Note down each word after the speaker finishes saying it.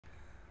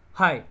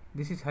Hi,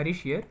 this is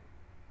Harish here.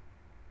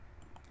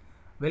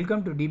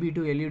 Welcome to DB2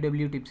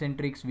 LUW Tips and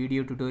Tricks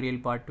video tutorial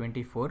part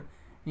 24.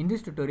 In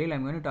this tutorial,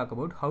 I'm going to talk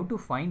about how to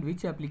find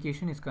which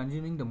application is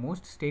consuming the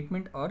most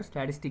statement or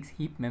statistics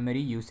heap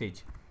memory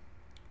usage.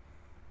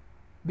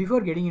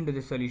 Before getting into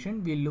the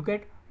solution, we'll look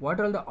at what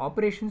are the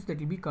operations that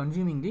will be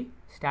consuming the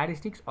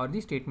statistics or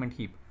the statement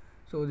heap.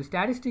 So the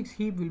statistics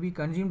heap will be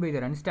consumed by the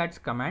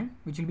runstats command,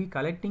 which will be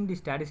collecting the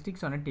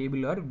statistics on a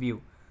table or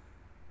view.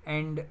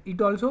 And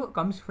it also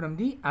comes from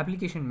the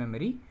application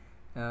memory.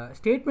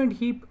 Statement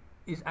heap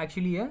is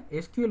actually a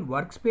SQL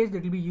workspace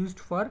that will be used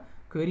for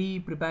query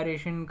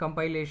preparation,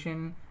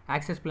 compilation,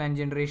 access plan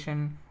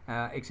generation,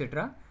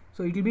 etc.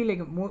 So it will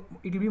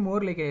be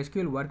more like a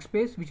SQL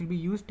workspace which will be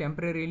used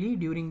temporarily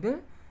during the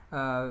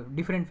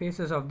different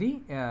phases of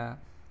the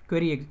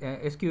query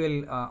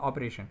SQL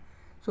operation.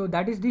 So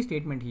that is the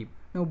statement heap.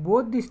 Now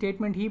both the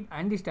statement heap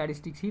and the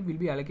statistics heap will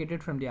be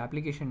allocated from the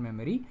application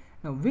memory.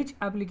 Now which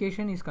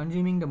application is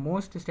consuming the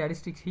most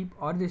statistics heap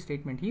or the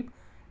statement heap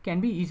can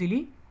be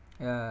easily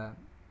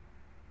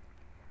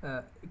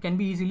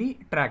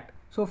tracked.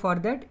 So for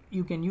that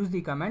you can use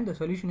the command. The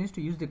solution is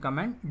to use the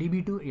command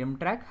db2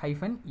 mtrack -a.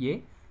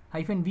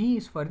 -v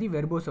is for the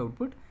verbose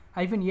output,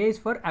 -a is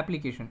for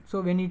application.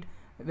 So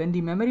when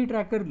the memory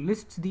tracker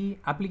lists the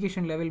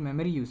application level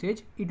memory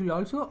usage, it will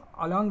also,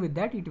 along with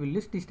that, it will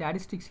list the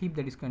statistics heap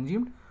that is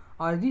consumed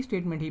or the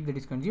statement heap that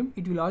is consumed.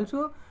 It will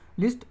also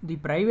list the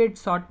private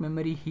sort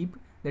memory heap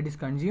that is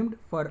consumed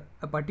for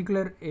a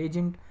particular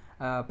agent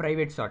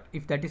private sort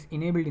if that is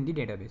enabled in the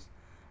database.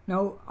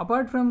 Now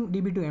apart from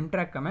db2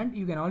 mtrack command,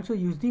 you can also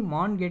use the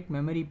mon get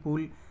memory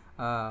pool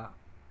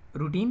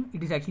routine.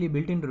 It is actually a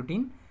built-in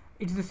routine.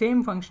 It's the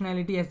same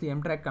functionality as the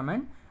mtrack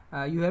command.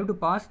 You have to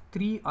pass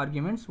 3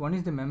 arguments. One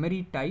is the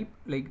memory type,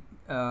 like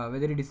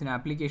whether it is an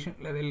application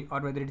level or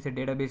whether it is a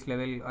database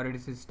level or it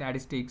is a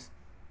statistics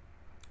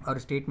or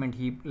statement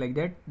heap, like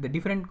that. The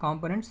different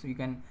components you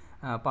can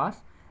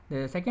pass.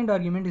 The second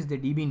argument is the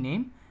DB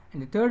name,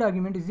 and the third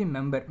argument is the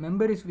member.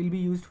 Member will be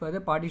used for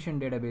the partition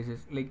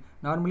databases. Like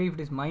normally if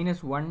it is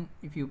 -1,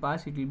 if you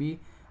pass, it will be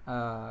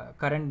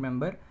current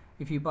member.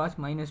 If you pass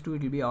 -2,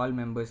 it will be all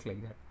members,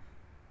 like that.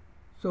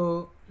 So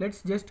let's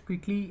just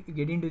quickly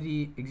get into the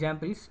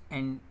examples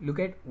and look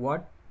at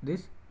what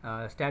this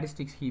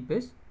statistics heap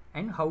is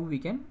and how we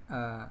can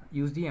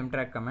use the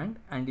mtrack command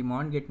and the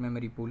mon get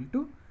memory pool to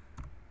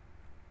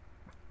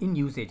in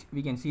usage.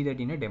 We can see that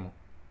in a demo.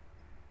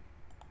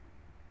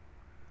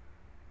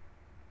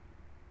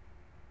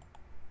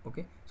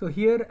 Okay, so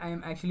here I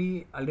am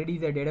actually already,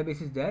 the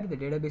database is there. The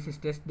database is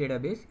test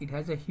database. It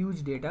has a huge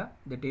data,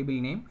 the table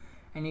name,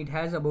 and it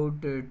has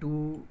about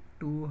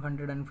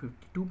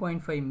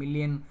 2.5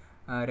 million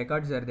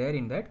records are there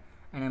in that.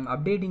 And I'm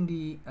updating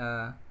the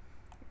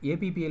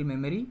APPL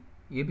memory,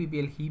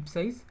 APPL heap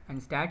size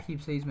and stat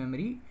heap size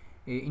memory.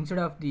 Instead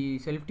of the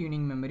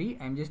self-tuning memory,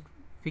 I'm just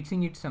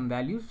fixing it some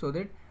values so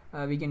that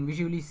we can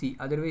visually see.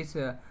 Otherwise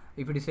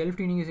if it is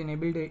self-tuning is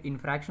enabled, in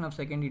fraction of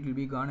second it will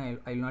be gone. I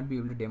will not be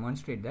able to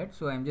demonstrate that.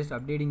 So I'm just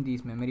updating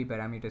these memory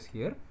parameters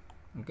here.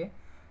 Okay,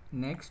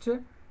 next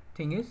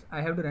thing is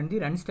I have to run the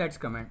runstats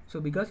command.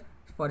 So because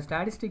for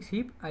statistics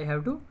heap I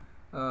have to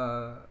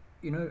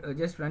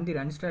just run the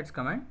runstats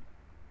command.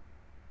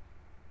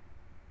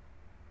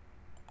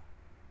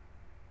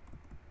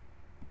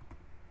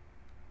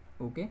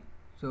 Okay,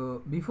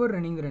 so before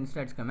running the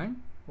runstats command,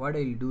 what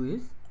I will do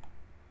is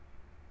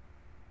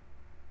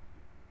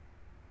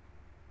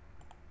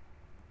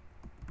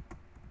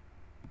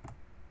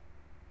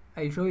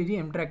I'll show you the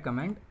mtrack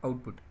command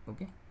output.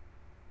 Okay,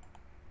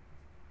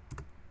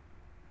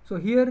 so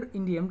here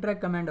in the mtrack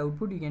command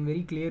output you can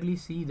very clearly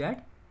see that,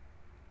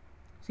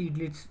 see it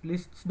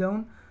lists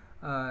down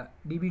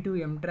db2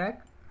 mtrack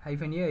 -a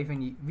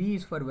 -e. V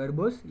is for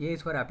verbose, A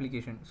is for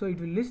application. So it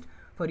will list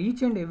for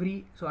each and every,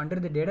 so under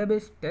the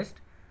database test,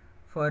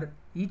 for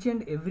each and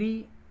every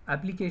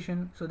application.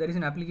 So there is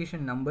an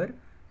application number,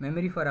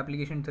 memory for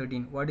application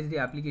 13, what is the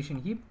application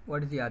heap,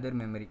 what is the other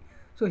memory.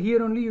 So here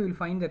only you will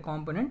find the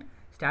component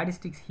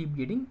statistics heap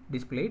getting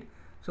displayed.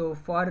 So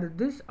for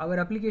this our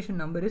application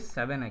number is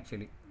 7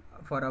 actually.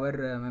 For our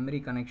memory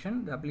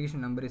connection, the application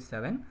number is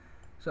 7.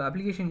 So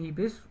application heap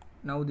is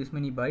now this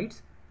many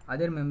bytes,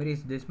 other memory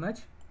is this much,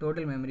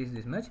 total memory is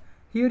this much.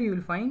 Here you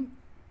will find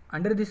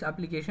under this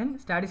application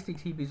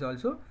statistics heap is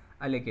also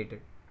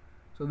allocated.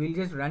 So we'll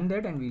just run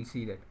that and we'll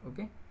see that.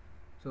 Okay,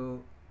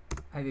 so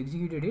I've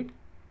executed it.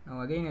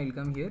 Now again I will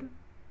come here,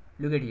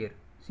 look at here,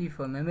 see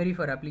for memory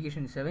for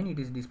application 7 it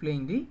is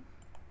displaying the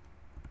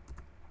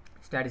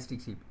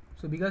statistics heap.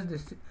 So because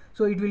this,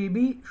 so it will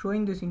be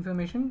showing this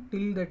information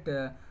till that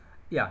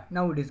yeah,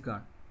 now it is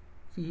gone.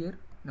 See here,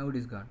 now it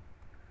is gone.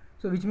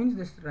 So which means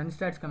this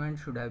runstats command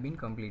should have been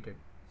completed.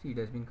 See, it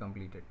has been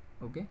completed.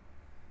 Okay,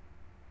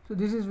 so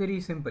this is very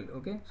simple.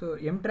 Okay, so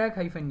mtrack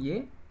 -a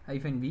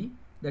 -v,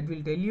 that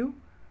will tell you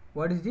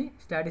what is the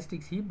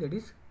statistics heap that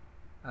is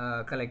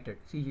collected.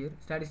 See here,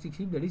 statistics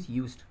heap that is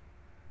used.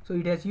 So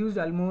it has used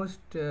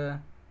almost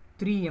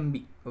 3 MB,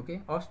 okay,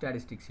 of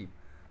statistics heap.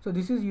 So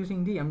this is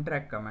using the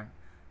mtrack command.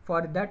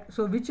 for that.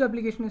 So which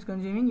application is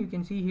consuming, you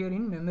can see here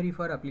in memory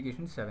for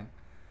application 7.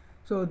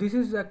 So this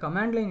is a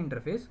command line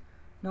interface.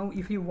 Now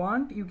if you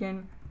want, you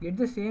can get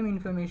the same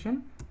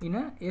information in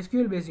a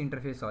SQL based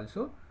interface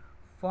also.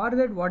 For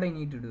that, what I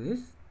need to do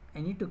is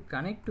I need to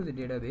connect to the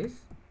database.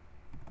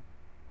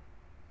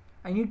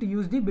 I need to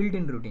use the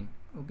built-in routine.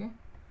 Okay,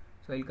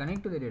 so I'll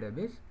connect to the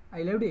database.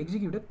 I'll have to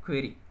execute a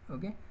query.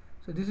 Okay,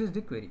 so this is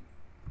the query.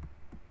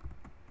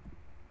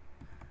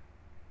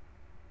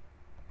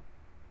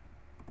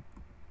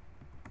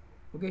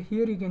 Okay,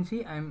 here you can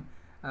see I'm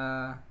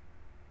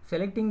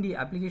selecting the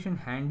application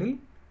handle,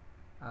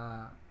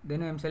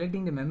 then I am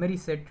selecting the memory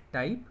set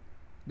type,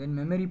 then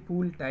memory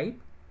pool type,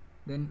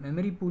 then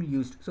memory pool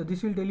used. So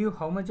this will tell you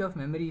how much of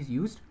memory is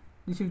used.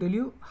 This will tell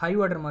you high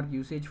watermark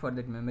usage for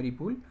that memory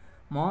pool.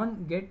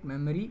 Mon get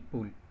memory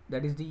pool,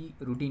 that is the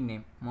routine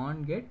name,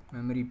 mon get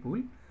memory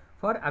pool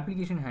for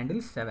application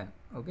handle 7.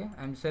 Okay,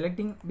 I am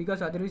selecting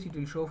because otherwise it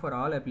will show for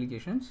all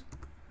applications.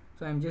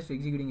 So I am just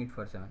executing it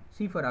for 7.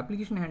 See, for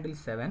application handle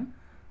 7,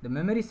 the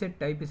memory set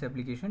type is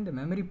application, the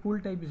memory pool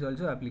type is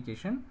also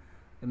application,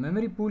 the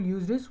memory pool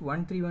used is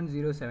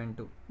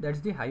 131072. That's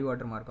the high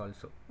watermark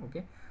also.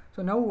 Okay,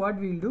 so now what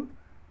we will do,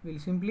 we will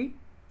simply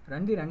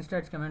run the run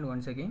stats command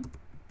once again,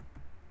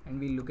 and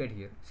we'll look at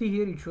here. See,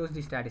 here it shows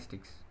the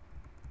statistics,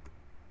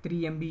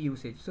 3 MB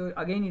usage. So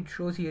again it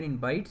shows here in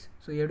bytes,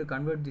 so you have to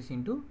convert this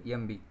into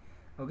MB.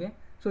 Okay,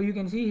 so you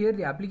can see here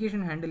the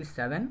application handle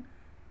 7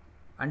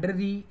 under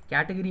the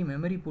category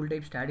memory pool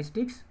type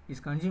statistics is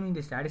consuming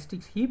the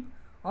statistics heap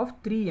of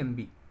 3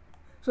 MB.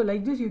 So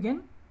like this you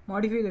can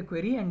modify the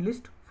query and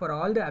list for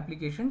all the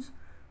applications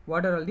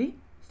what are all the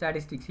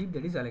statistics heap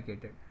that is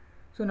allocated.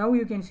 So now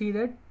you can see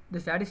that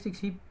the statistics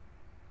heap,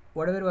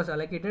 whatever was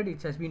allocated,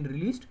 it has been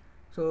released.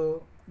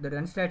 So the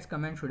run stats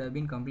command should have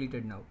been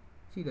completed now.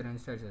 See, the run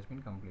stats has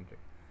been completed.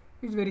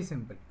 It's very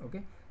simple.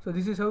 Okay, so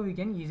this is how we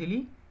can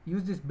easily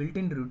use this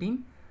built-in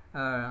routine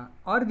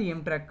or the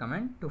mtrack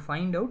command to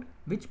find out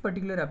which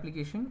particular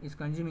application is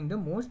consuming the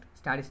most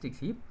statistics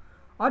heap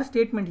or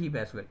statement heap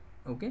as well.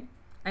 Okay,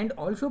 and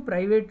also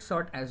private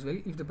sort as well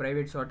if the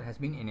private sort has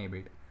been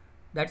enabled.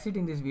 That's it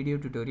in this video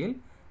tutorial.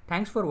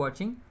 Thanks for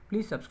watching.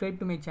 Please subscribe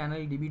to my channel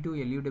DB2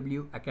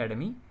 LUW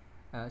Academy.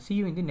 See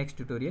you in the next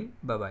tutorial.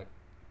 Bye bye.